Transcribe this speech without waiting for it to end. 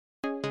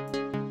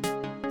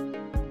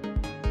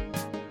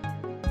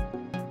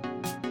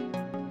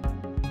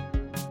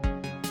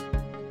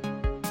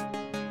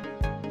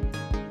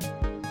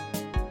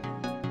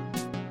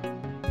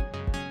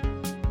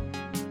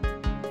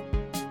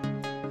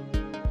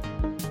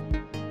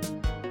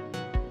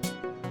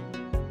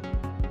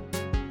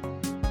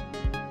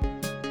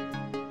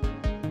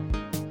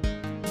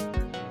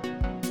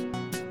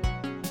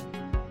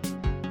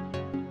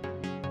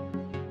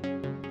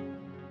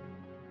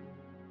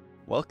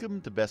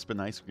Welcome to Bespin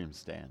Ice Cream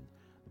Stand,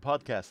 the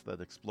podcast that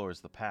explores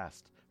the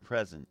past,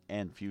 present,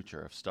 and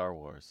future of Star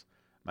Wars.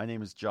 My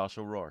name is Josh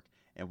O'Rourke,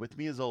 and with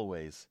me as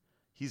always,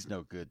 he's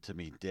no good to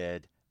me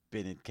dead,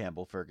 Bennett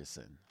Campbell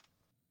Ferguson.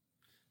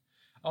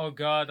 Oh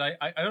God,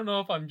 I don't know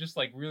if I'm just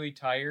like really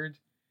tired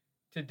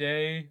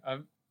today.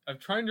 I'm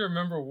trying to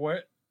remember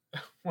what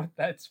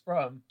that's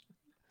from.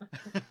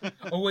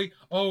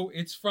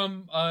 It's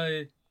from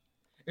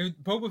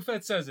Boba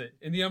Fett says it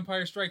in The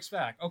Empire Strikes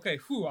Back. Okay,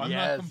 I'm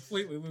not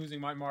completely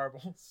losing my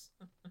marbles.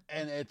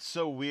 And it's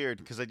so weird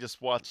because I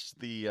just watched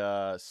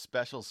the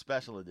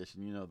special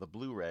edition, the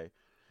Blu-ray.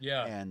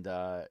 Yeah. And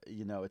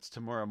it's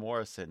Tamura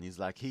Morrison. He's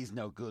like, he's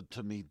no good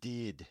to me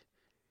dead.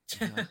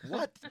 Like,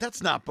 what?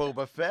 That's not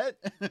Boba Fett.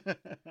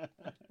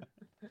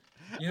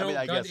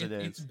 I guess it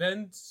is. It's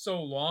been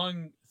so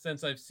long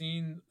since I've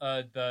seen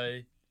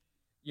an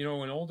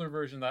older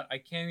version that I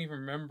can't even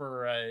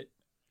remember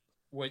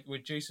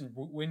what Jason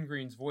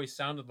Wingreen's voice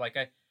sounded like.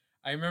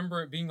 I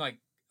remember it being like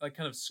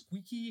kind of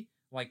squeaky,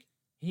 like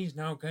he's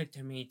no good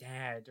to me,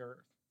 Dad,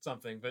 or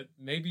something. But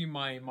maybe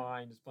my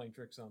mind is playing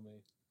tricks on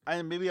me.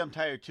 And maybe I'm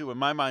tired too. In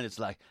my mind, it's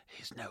like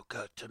he's no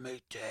good to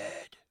me,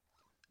 Dad.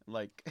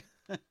 Like.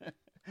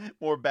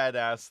 More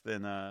badass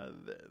than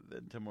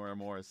Tamura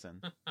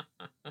Morrison.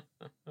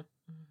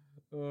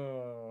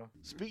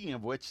 Speaking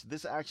of which,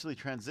 this actually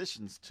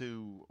transitions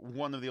to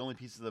one of the only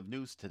pieces of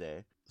news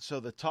today. So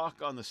the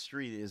talk on the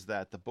street is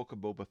that the Book of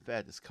Boba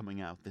Fett is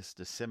coming out this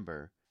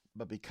December.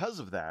 But because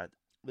of that,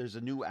 there's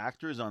a new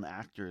Actors on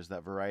Actors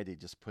that Variety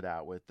just put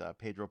out with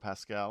Pedro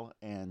Pascal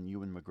and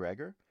Ewan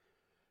McGregor.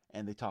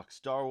 And they talk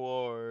Star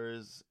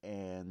Wars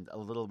and a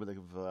little bit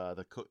of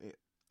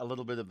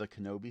the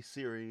Kenobi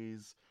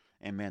series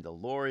and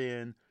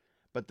Mandalorian.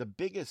 But the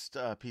biggest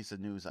piece of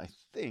news, I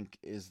think,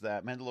 is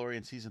that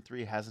Mandalorian Season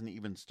 3 hasn't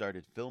even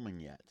started filming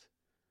yet.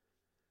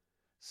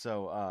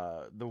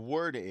 So the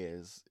word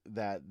is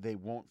that they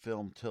won't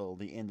film till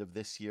the end of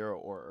this year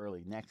or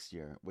early next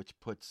year, which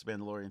puts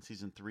Mandalorian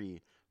Season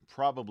 3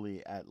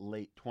 probably at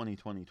late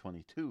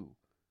 2022.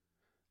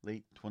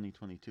 Late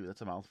 2022,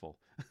 that's a mouthful.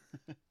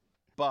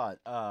 But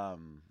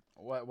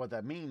what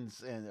that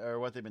means, or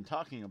what they've been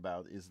talking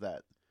about, is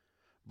that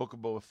Book of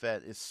Boba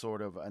Fett is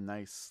sort of a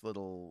nice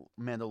little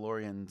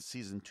Mandalorian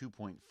Season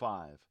 2.5,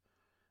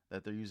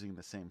 that they're using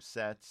the same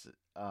sets,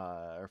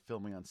 are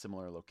filming on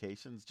similar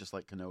locations, just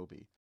like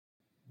Kenobi.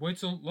 Wait,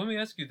 so let me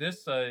ask you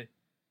this.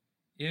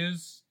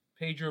 Is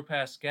Pedro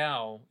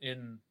Pascal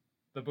in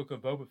the Book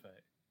of Boba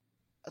Fett?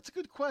 That's a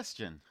good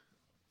question.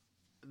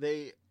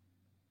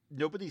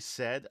 Nobody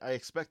said. I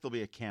expect there'll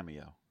be a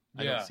cameo.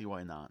 I don't see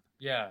why not.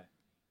 Yeah.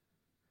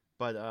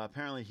 But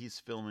apparently he's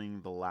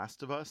filming The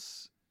Last of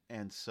Us,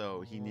 and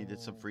so he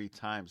needed some free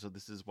time. So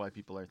this is why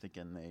people are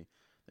thinking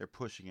they're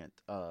pushing it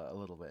a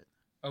little bit.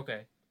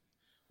 Okay.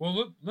 Well,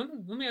 look, let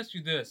me ask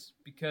you this,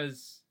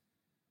 because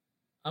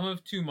I'm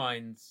of two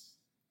minds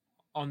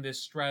on this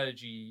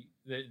strategy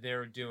that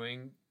they're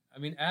doing. I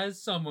mean,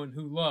 as someone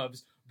who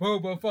loves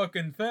Boba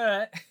fucking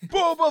Fett.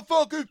 Boba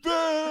fucking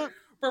Fett!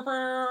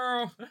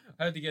 I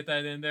had to get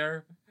that in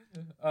there.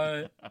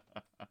 I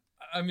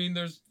mean,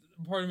 there's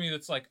part of me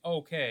that's like,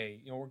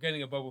 okay, we're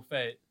getting a Boba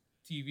Fett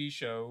TV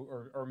show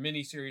or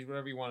miniseries,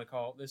 whatever you want to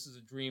call it. This is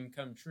a dream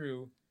come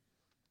true.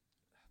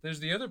 There's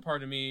the other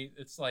part of me.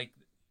 It's like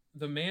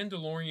the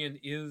Mandalorian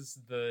is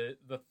the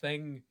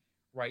thing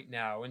right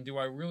now, and do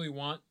I really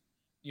want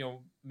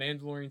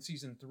Mandalorian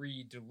Season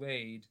 3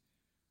 delayed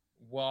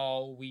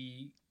while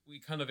we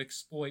kind of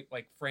exploit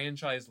like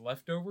franchise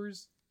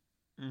leftovers?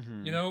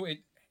 Mm-hmm.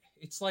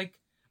 It's like,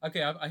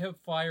 okay, I have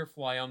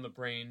Firefly on the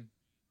brain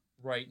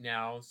right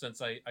now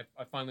since I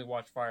finally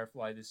watched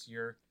Firefly this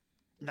year.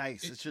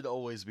 Nice. It should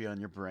always be on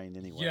your brain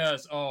anyway.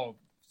 Yes. Oh,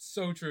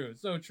 so true.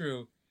 So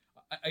true.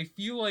 I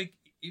feel like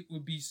it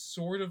would be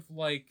sort of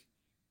like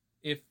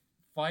if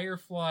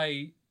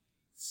Firefly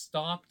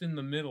stopped in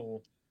the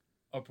middle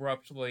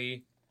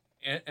abruptly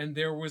and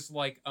there was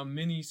like a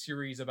mini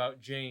series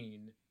about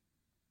Jane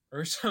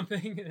or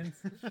something. And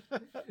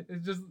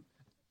it's just,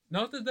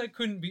 not that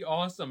couldn't be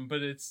awesome,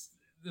 but there's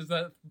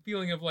that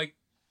feeling of like,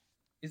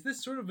 is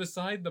this sort of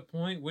beside the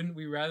point? Wouldn't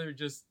we rather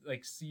just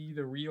like see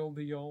the real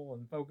deal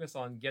and focus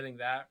on getting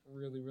that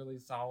really, really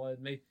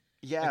solid? Man,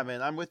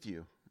 I'm with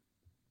you.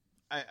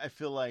 I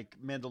feel like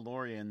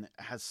Mandalorian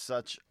has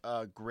such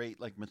a great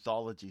like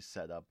mythology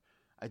setup.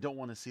 I don't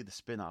want to see the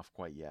spin-off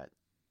quite yet.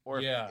 Or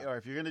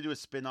if you're gonna do a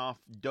spin-off,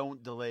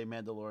 don't delay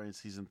Mandalorian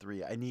Season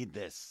 3. I need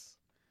this.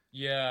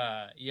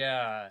 Yeah.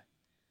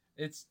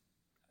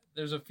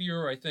 There's a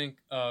fear, I think,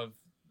 of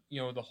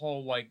the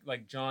whole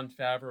like Jon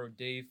Favreau,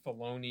 Dave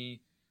Filoni,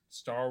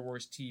 Star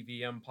Wars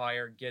TV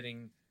empire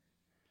getting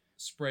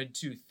spread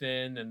too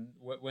thin, and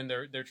when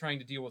they're trying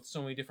to deal with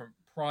so many different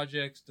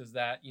projects, does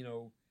that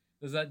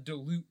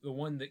dilute the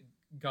one that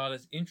got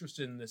us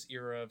interested in this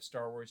era of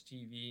Star Wars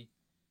TV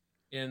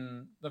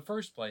in the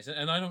first place?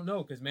 And I don't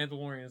know, because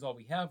Mandalorian is all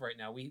we have right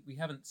now. We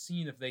haven't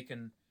seen if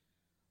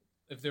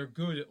they're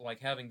good at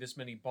like having this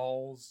many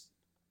balls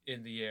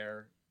in the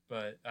air.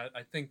 But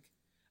I think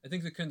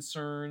the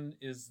concern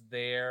is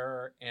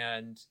there,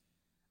 and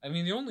I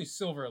mean, the only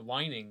silver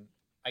lining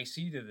I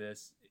see to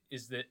this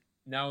is that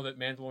now that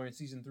Mandalorian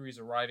Season 3 is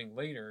arriving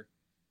later,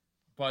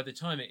 by the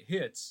time it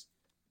hits,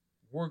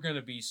 we're going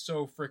to be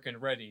so freaking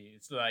ready.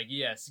 It's like,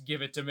 yes,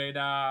 give it to me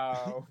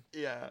now.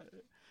 Yeah.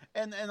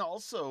 And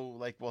also,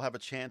 like, we'll have a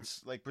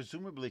chance, like,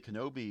 presumably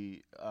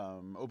Kenobi,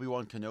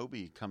 Obi-Wan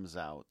Kenobi comes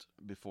out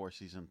before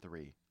Season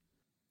 3.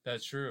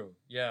 That's true,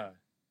 yeah.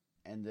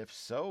 And if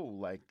so,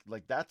 like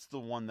that's the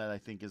one that I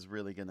think is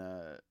really going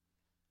to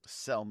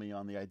sell me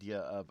on the idea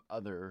of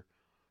other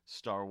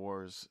Star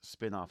Wars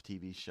spin-off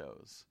TV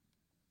shows.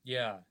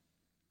 Yeah.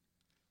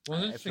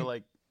 Well, I feel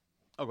like...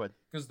 Oh, go ahead.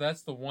 Because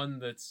that's the one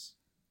that's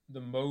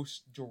the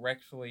most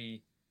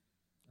directly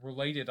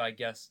related, I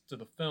guess, to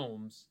the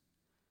films,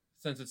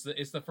 since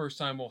it's the first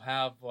time we'll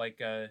have I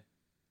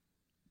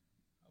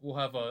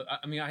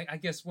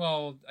guess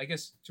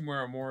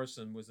Tamara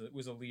Morrison was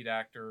a lead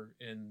actor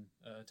in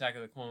Attack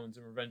of the Clones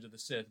and Revenge of the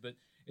Sith, but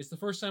it's the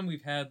first time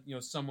we've had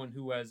someone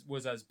who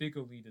was as big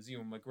a lead as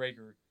Ewan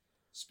McGregor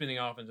spinning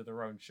off into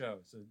their own show.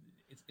 So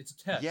it's a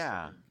test.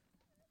 Yeah.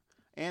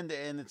 And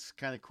it's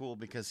kind of cool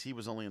because he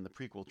was only in the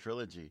prequel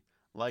trilogy.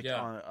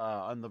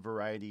 On the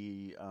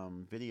Variety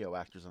video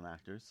Actors on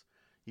Actors,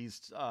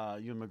 Ewan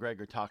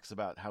McGregor talks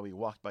about how he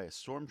walked by a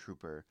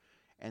stormtrooper,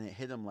 and it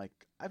hit him like,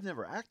 I've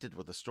never acted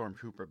with a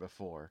stormtrooper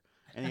before,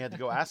 and he had to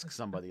go ask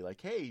somebody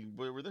like, hey,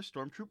 were there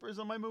stormtroopers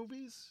on my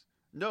movies?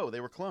 No,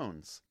 they were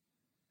clones.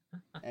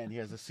 And he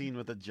has a scene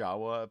with a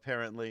Jawa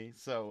apparently.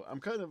 So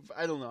I'm kind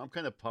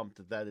of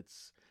pumped that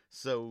it's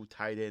so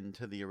tied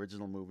into the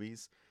original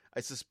movies. I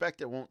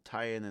suspect it won't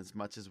tie in as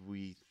much as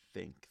we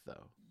think,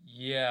 though.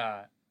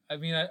 Yeah. I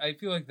mean, I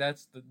feel like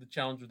that's the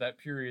challenge of that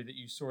period, that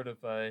you sort of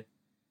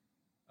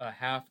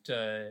have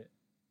to.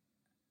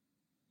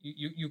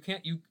 You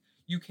can't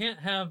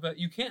have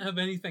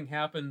anything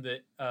happen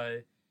that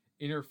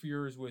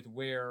interferes with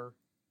where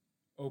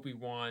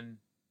Obi-Wan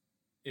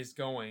is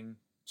going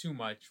too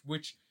much,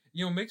 which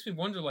makes me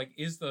wonder, like,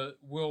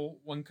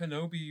 when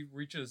Kenobi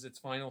reaches its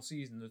final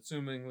season,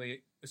 assuming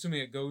it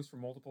goes for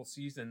multiple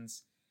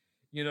seasons,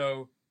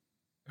 will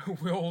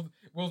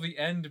the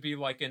end be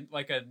like a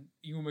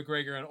Ewan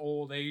McGregor in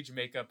old age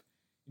makeup,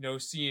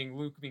 seeing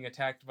Luke being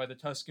attacked by the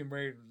Tusken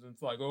Raiders, and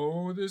it's like,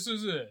 oh, this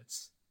is it.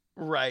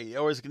 Right,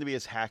 or is it going to be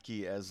as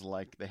hacky as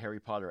like the Harry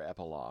Potter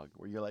epilogue,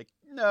 where you're like,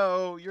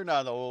 no, you're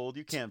not old,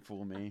 you can't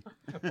fool me.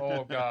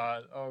 Oh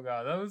god,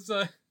 that was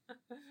that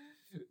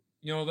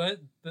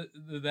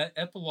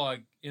epilogue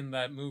in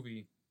that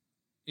movie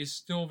is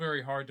still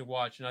very hard to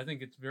watch, and I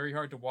think it's very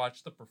hard to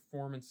watch the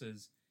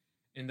performances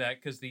in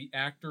that, because the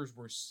actors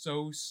were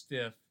so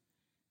stiff.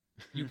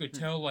 You could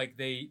tell like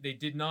they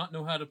did not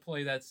know how to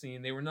play that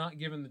scene. They were not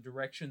given the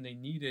direction they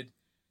needed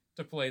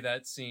to play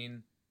that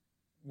scene,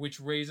 which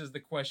raises the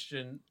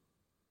question,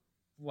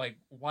 like,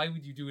 why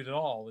would you do it at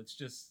all? It's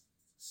just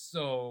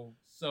so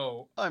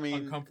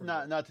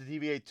uncomfortable. Not to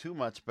deviate too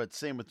much, but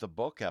same with the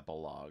book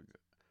epilogue.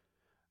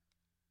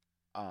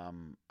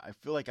 I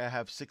feel like I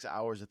have 6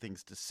 hours of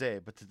things to say,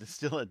 but to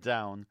distill it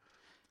down,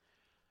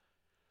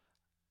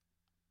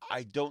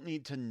 I don't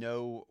need to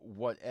know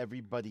what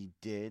everybody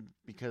did,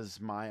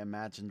 because my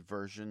imagined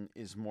version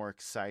is more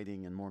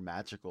exciting and more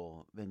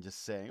magical than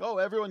just saying, oh,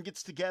 everyone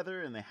gets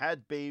together and they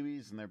had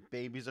babies and their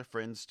babies are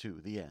friends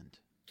too. The end.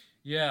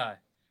 Yeah.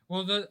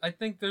 Well, I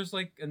think there's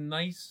like a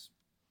nice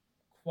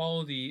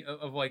quality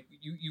of like,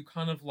 you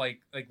kind of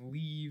like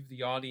leave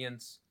the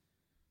audience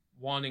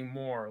wanting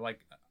more. Like,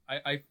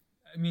 I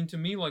mean, to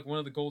me, like, one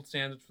of the gold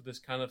standards for this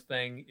kind of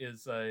thing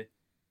is,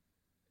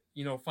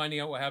 finding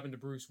out what happened to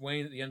Bruce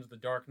Wayne at the end of the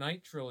Dark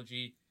Knight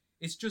trilogy.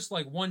 It's just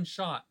like one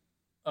shot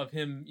of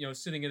him,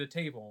 sitting at a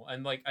table,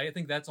 and like I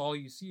think that's all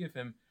you see of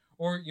him.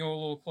 Or a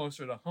little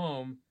closer to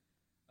home,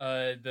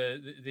 the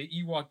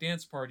Ewok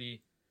dance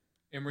party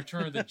in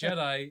Return of the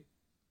Jedi.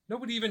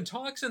 Nobody even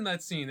talks in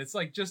that scene. It's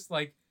like just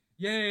like,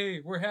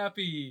 yay, we're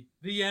happy.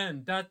 The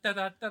end. Da, da,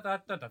 da, da, da,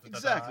 da, da,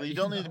 exactly. You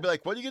don't need to be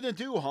like, what are you gonna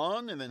do,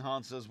 Han? And then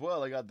Han says,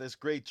 well, I got this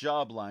great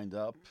job lined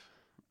up.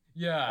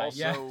 Yeah.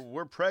 Also,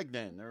 we're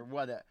pregnant or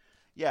what?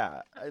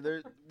 Yeah,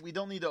 we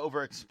don't need to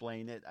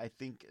over-explain it. I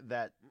think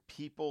that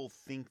people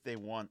think they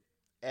want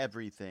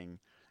everything,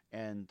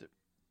 and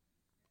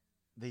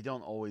they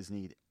don't always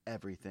need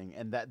everything.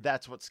 And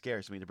that's what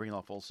scares me, to bring it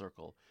all full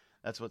circle.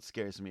 That's what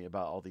scares me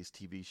about all these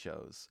TV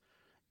shows,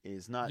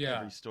 is not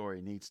every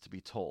story needs to be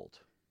told.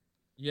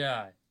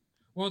 Yeah.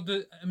 Well,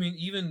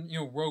 even,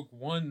 Rogue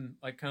One,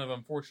 like, kind of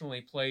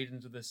unfortunately played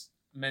into this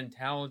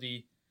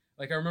mentality.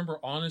 Like, I remember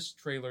Honest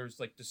trailers,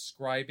 like,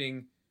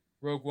 describing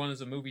Rogue One as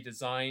a movie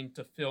designed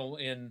to fill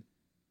in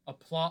a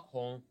plot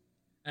hole.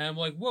 And I'm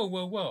like,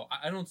 whoa.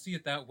 I don't see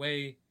it that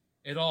way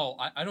at all.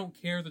 I don't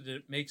care that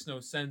it makes no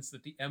sense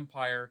that the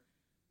Empire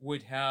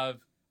would have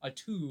a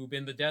tube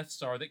in the Death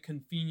Star that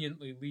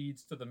conveniently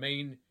leads to the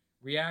main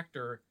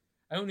reactor.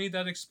 I don't need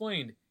that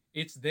explained.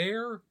 It's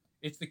there.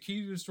 It's the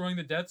key to destroying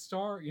the Death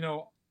Star.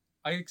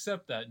 I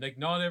accept that. Like,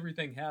 not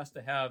everything has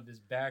to have this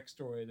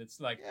backstory that's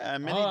like,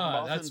 many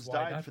Mothans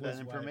died for that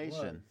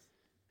information.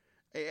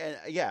 And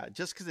yeah,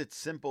 just because it's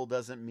simple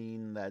doesn't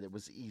mean that it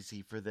was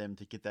easy for them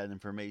to get that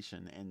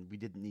information, and we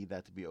didn't need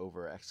that to be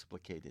over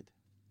explicated.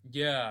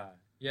 Yeah,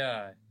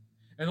 yeah.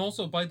 And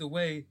also, by the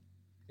way,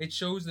 it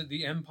shows that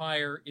the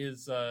Empire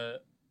is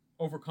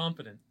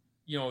overconfident.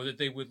 You know, that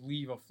they would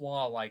leave a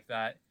flaw like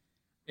that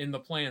in the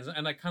plans.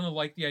 And I kind of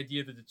like the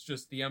idea that it's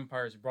just the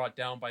Empire is brought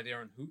down by their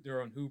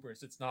own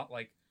hubris. It's not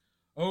like,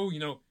 oh, you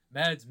know,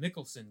 Mads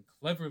Mikkelsen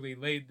cleverly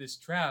laid this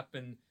trap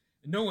and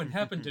no one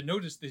happened to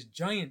notice this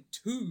giant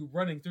tube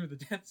running through the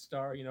Death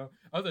Star, you know,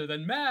 other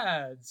than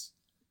Mads.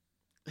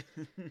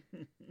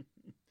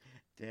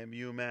 Damn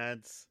you,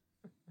 Mads.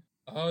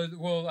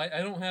 Well,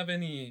 I don't have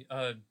any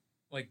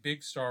like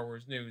big Star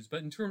Wars news,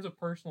 but in terms of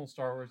personal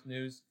Star Wars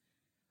news,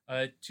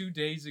 2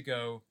 days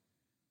ago,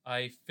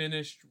 I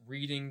finished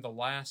reading The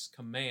Last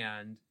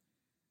Command,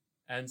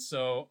 and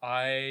so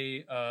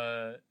it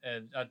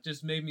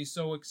just made me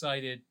so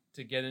excited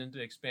to get into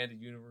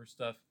expanded universe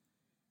stuff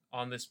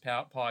on this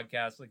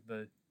podcast. Like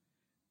the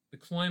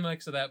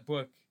climax of that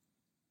book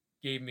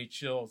gave me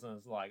chills, and I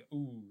was like,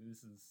 "Ooh,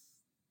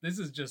 this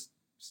is just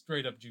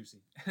straight up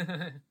juicy."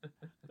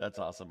 That's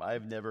awesome.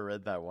 I've never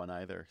read that one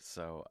either,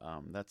 so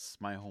that's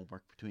my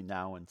homework between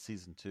now and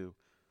season 2.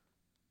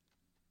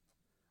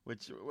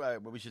 Which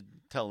we should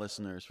tell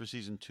listeners for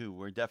season 2,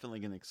 we're definitely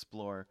going to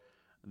explore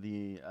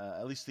the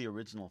at least the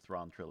original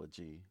Thrawn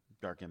trilogy,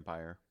 Dark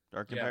Empire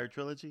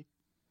trilogy.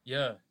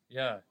 Yeah.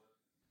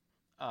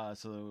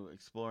 So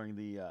exploring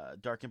the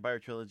Dark Empire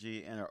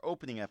trilogy, and our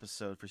opening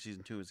episode for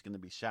season 2 is going to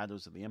be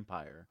Shadows of the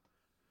Empire.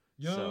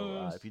 Yes.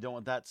 So if you don't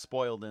want that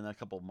spoiled in a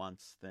couple of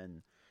months,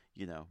 then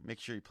make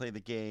sure you play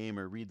the game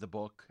or read the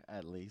book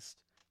at least.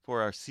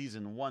 For our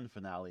season 1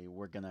 finale,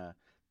 we're gonna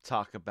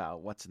talk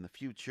about what's in the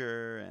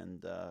future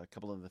and a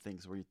couple of the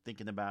things we're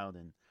thinking about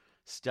and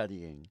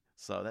studying.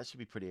 So that should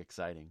be pretty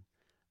exciting.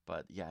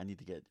 But yeah, I need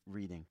to get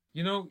reading.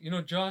 You know,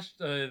 Josh,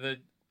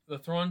 the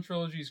Thrawn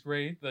trilogy is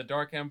great. The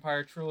Dark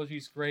Empire trilogy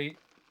is great.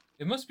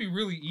 It must be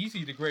really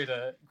easy to create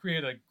a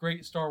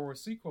great Star Wars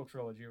sequel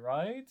trilogy,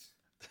 right?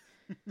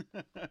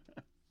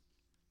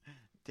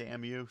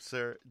 Damn you,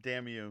 sir.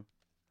 Damn you.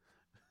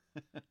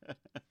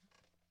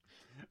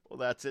 Well,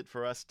 that's it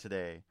for us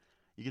today.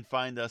 You can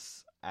find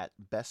us at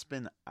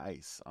Bespin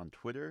Ice on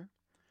Twitter.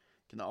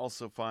 You can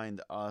also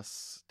find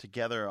us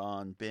together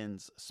on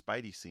Ben's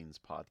Spidey Scenes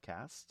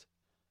podcast.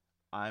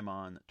 I'm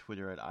on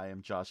Twitter at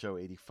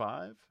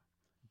IamJosho85.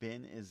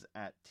 Ben is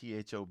at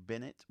THO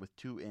Bennett with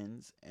 2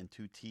 N's and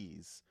 2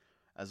 T's,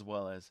 as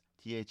well as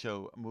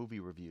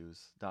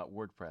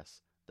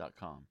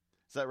thomoviereviews.wordpress.com.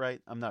 Is that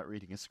right? I'm not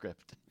reading a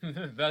script.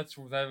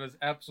 That was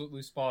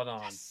absolutely spot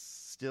on. Yes,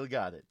 still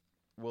got it.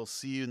 We'll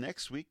see you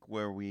next week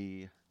where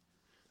we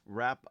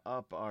wrap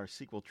up our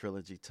sequel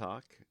trilogy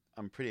talk.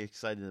 I'm pretty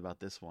excited about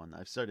this one.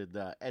 I've started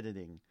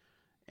editing,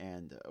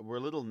 and we're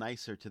a little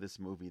nicer to this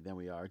movie than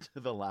we are to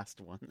the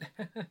last one.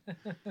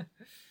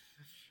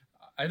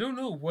 I don't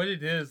know what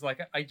it is.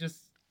 Like, I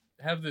just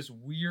have this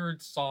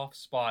weird soft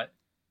spot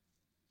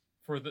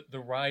for the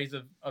rise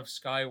of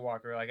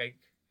Skywalker. Like,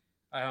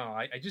 I don't know.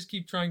 I just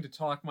keep trying to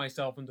talk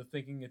myself into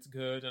thinking it's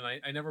good, and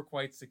I never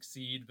quite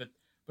succeed.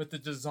 But the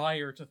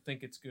desire to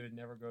think it's good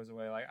never goes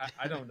away. Like,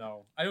 I don't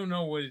know. I don't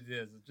know what it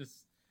is. It's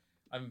just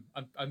I'm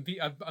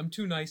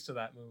too nice to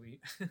that movie.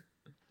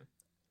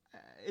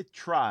 It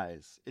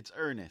tries. It's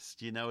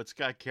earnest. It's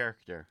got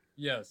character.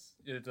 Yes,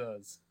 it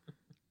does.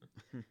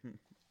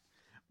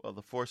 Well,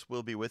 the Force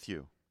will be with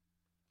you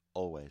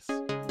always.